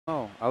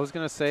Oh, I was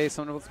going to say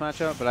something about this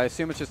matchup, but I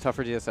assume it's just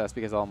tougher DSS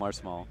because Olimar's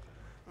small.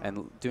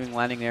 And doing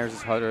landing airs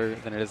is harder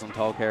than it is on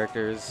tall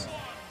characters.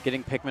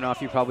 Getting Pikmin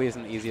off you probably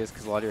isn't the easiest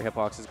because a lot of your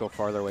hitboxes go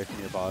farther away from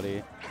your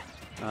body.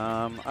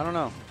 I don't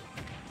know.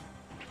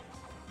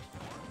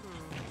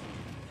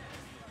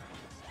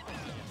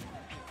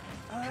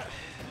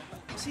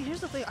 See,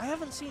 here's the thing. I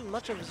haven't seen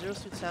much of Zero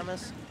Suit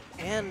Samus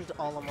and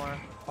Olimar.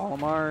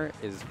 Olimar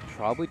is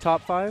probably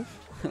top 5.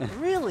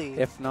 Really?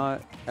 If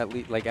not, at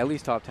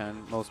least top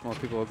 10. Most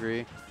people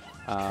agree.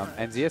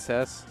 And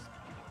ZSS,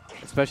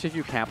 especially if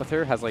you camp with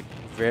her, has like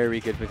very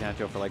good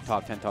potential for like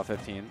top 10, top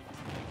 15.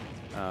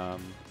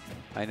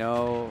 I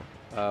know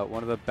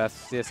one of the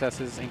best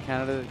ZSSs in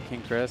Canada,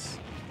 King Chris.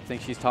 I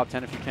think she's top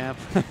 10 if you camp.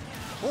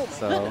 Oh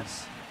my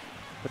goodness.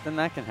 But then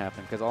that can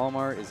happen because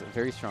Olimar is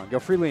very strong. Go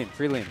free lean,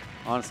 free lean.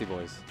 Honestly,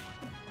 boys,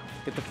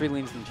 get the free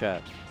leans in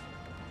chat.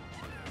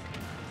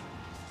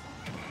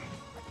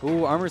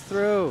 Ooh, armor's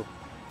through.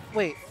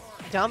 Wait,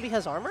 down B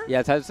has armor?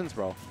 Yeah, it's had it since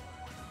Brawl.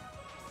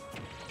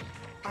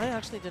 I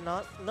actually did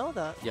not know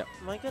that. Yep.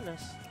 My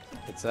goodness.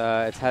 It's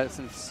had it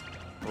since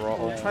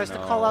Brawl. Tries to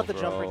call out the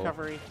jump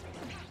recovery.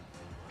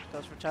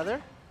 Goes for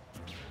tether.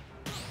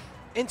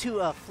 Into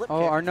a flip kick.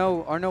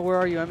 Arno, where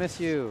are you? I miss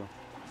you.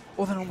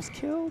 Oh, that almost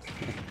killed.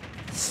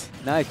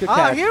 Nice, good Ah,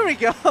 catch. here we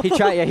go.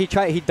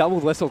 He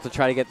doubled whistle to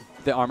try to get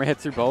the armor hit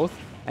through both,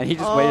 and he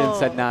just waited and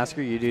said, "Nah,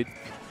 screw you, dude."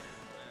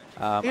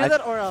 Either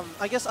that, or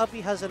I guess up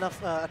B has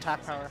enough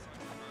attack power.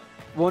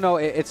 Well, no,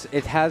 it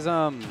has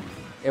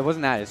it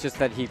wasn't that. It's just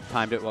that he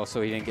timed it well,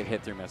 so he didn't get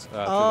hit through through the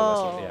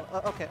whistle.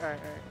 Yeah. Okay, all right.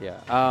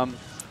 Yeah.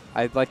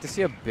 I'd like to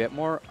see a bit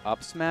more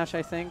up smash,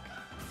 I think,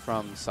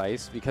 from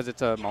Cise because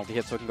it's a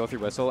multi-hit, so it can go through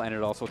whistle, and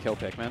it also kill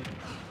Pikmin.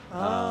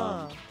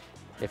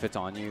 If it's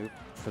on you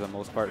for the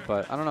most part,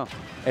 but I don't know.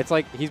 It's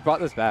like he's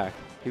brought this back.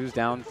 He was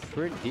down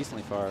pretty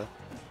decently far.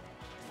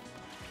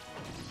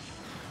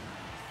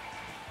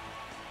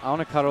 I want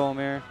to cuddle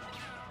Olimar.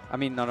 I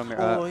mean, not Olimar.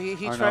 Oh, he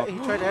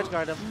tried to edge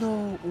guard him.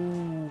 No,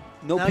 ooh.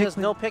 No now Pikmin. He has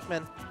no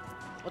Pikmin.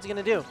 What's he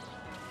gonna do?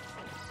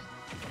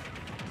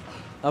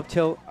 Up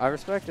tilt. I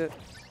respect it.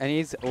 And he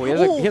has Oh, he has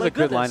my a good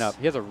goodness. lineup.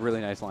 He has a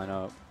really nice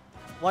lineup.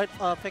 White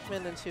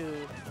Pikmin into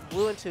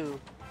blue into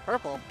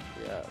purple.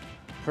 Yeah.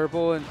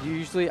 Purple, and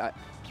usually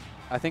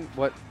I think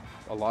what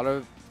a lot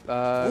of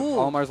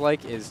Olimar's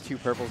like is 2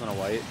 purples and a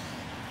white.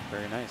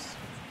 Very nice.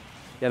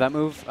 Yeah, that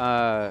move,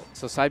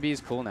 so side B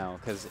is cool now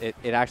because it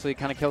actually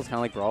kind of kills kind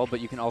of like Brawl,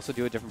 but you can also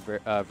do a different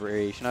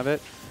variation of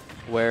it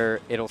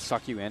where it'll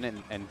suck you in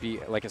and be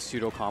like a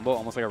pseudo combo,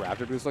 almost like a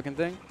Raptor Boost looking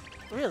thing.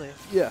 Really?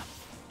 Yeah.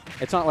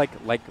 It's not like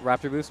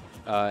Raptor Boost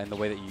in the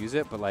way that you use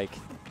it, but like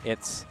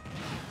it's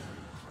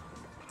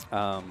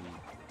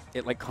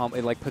it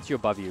like puts you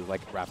above you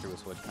like Raptor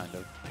Boost would kind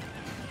of.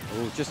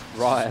 Ooh, just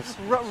raw F.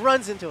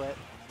 Runs into it.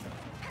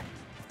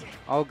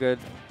 All good.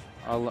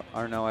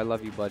 Arno, I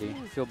love you, buddy.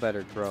 Feel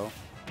better, bro.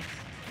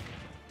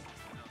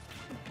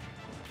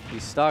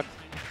 He's stuck.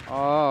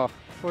 Oh,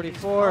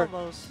 44.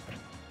 Almost.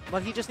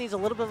 But he just needs a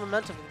little bit of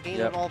momentum to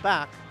gain it all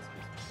back.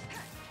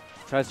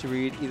 Tries to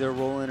read either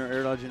roll in or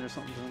air dodge in or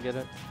something, doesn't get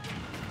it.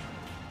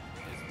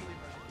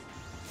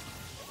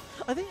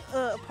 I think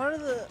part of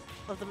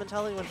the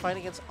mentality when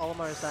fighting against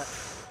Olimar is that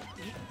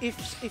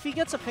if he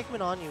gets a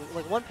Pikmin on you,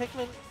 like one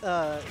Pikmin,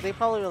 they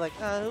probably were like,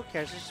 who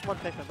cares? It's just one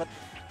Pikmin. But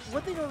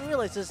what they don't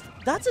realize is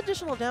that's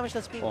additional damage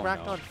that's being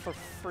racked on for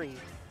free.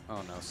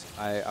 Oh no,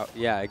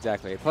 yeah,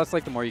 exactly. Plus,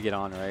 like the more you get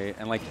on, right,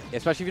 and like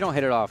especially if you don't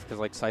hit it off, because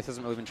like Cise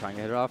hasn't really been trying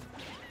to hit it off.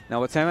 Now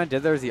what Sandman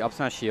did there is he up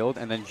smash shield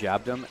and then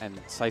jabbed him, and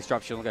Cise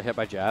dropped shield and got hit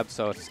by jab.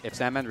 So if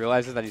Sandman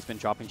realizes that he's been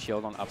dropping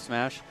shield on up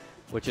smash,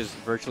 which is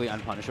virtually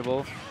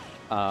unpunishable,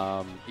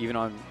 even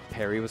on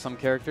parry with some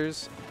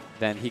characters,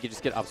 then he could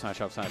just get up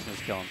smash, and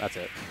just kill him. That's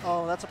it.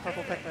 Oh, that's a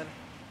purple Pikmin.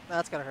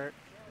 That's gonna hurt.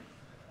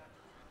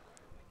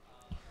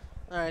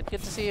 All right, good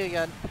to see you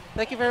again.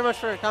 Thank you very much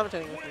for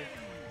commentating with me.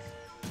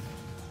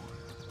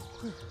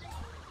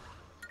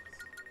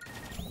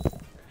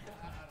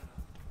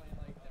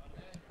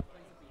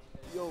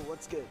 Yo,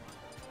 what's good?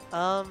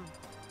 Yeah,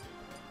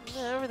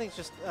 everything's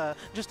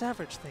just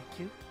average, thank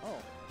you.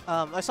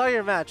 Oh. I saw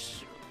your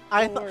match.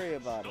 Don't worry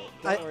about it.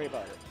 Don't worry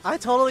about it. I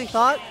totally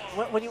thought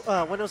when it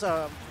was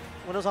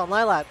on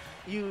Lilat,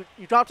 you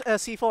dropped a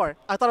C4.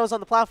 I thought it was on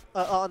the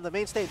on the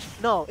main stage.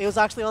 No, it was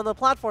actually on the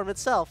platform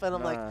itself, and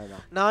I'm like,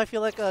 now I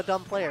feel like a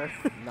dumb player.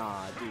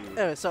 Nah, dude.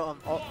 Anyway, so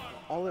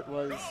all it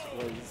was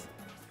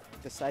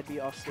the side B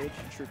off stage,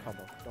 true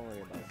combo. Don't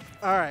worry about it.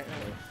 All right.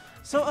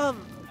 So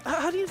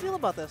how do you feel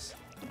about this?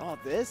 Oh,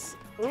 this?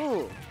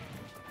 Ooh.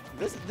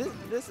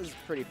 This is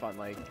pretty fun.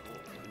 Like,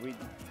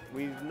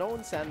 we've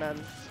known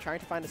Sandman trying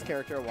to find his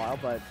character a while,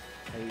 but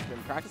he's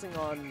been practicing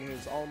on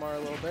his Olimar a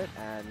little bit,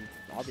 and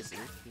obviously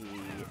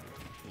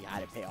he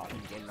had it pay off in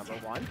game number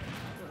 1.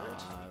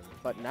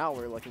 But now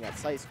we're looking at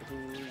Cise,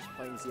 who's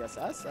playing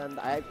ZSS, and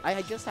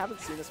I just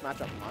haven't seen this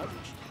matchup much.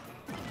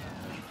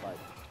 But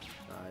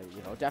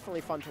you know,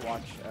 definitely fun to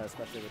watch,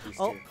 especially with these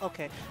two. Oh,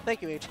 okay.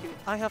 Thank you, HQ.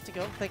 I have to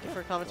go. Thank you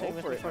for commentating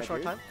with me for a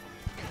short time.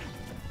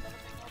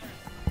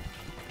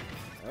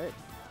 All right.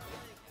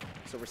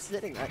 So we're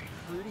sitting at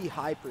pretty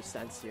high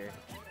percents here.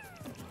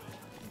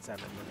 And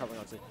Sandman recovering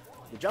on stage.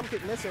 The jump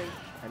kick missing,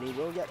 and he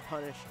will get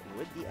punished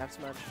with the F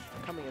smash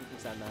coming in from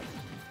Sandman.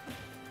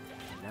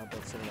 Now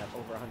both sitting at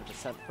over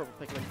 100%. Purple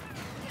Pikmin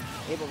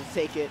able to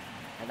take it,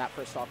 and that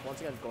first stock once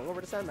again going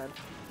over to Sandman.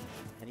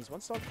 And he's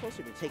one stock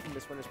closer to taking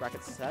this winner's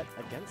bracket set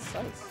against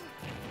Cise.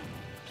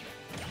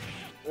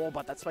 Oh,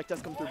 but that spike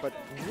does come through, but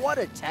what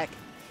a tech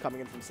coming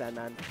in from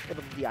Sandman.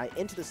 Able to DI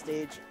into the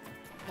stage,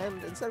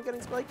 and instead of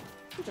getting spiked,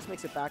 he just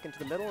makes it back into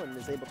the middle and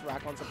is able to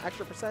rack on some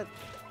extra percent.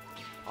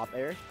 Up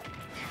air,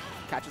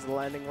 catches the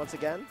landing once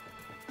again,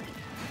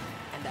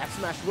 and the F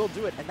smash will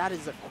do it, and that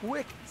is a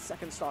quick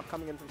second stock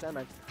coming in from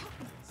Sandman.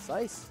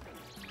 Cise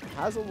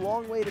has a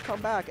long way to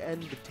come back,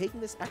 and taking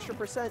this extra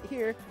percent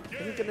here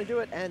isn't going to do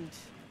it, and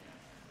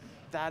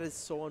that is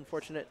so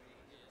unfortunate.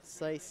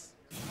 Cise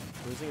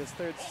losing his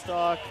third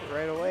stock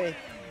right away,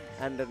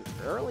 and an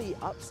early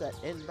upset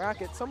in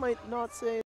bracket. Some might not say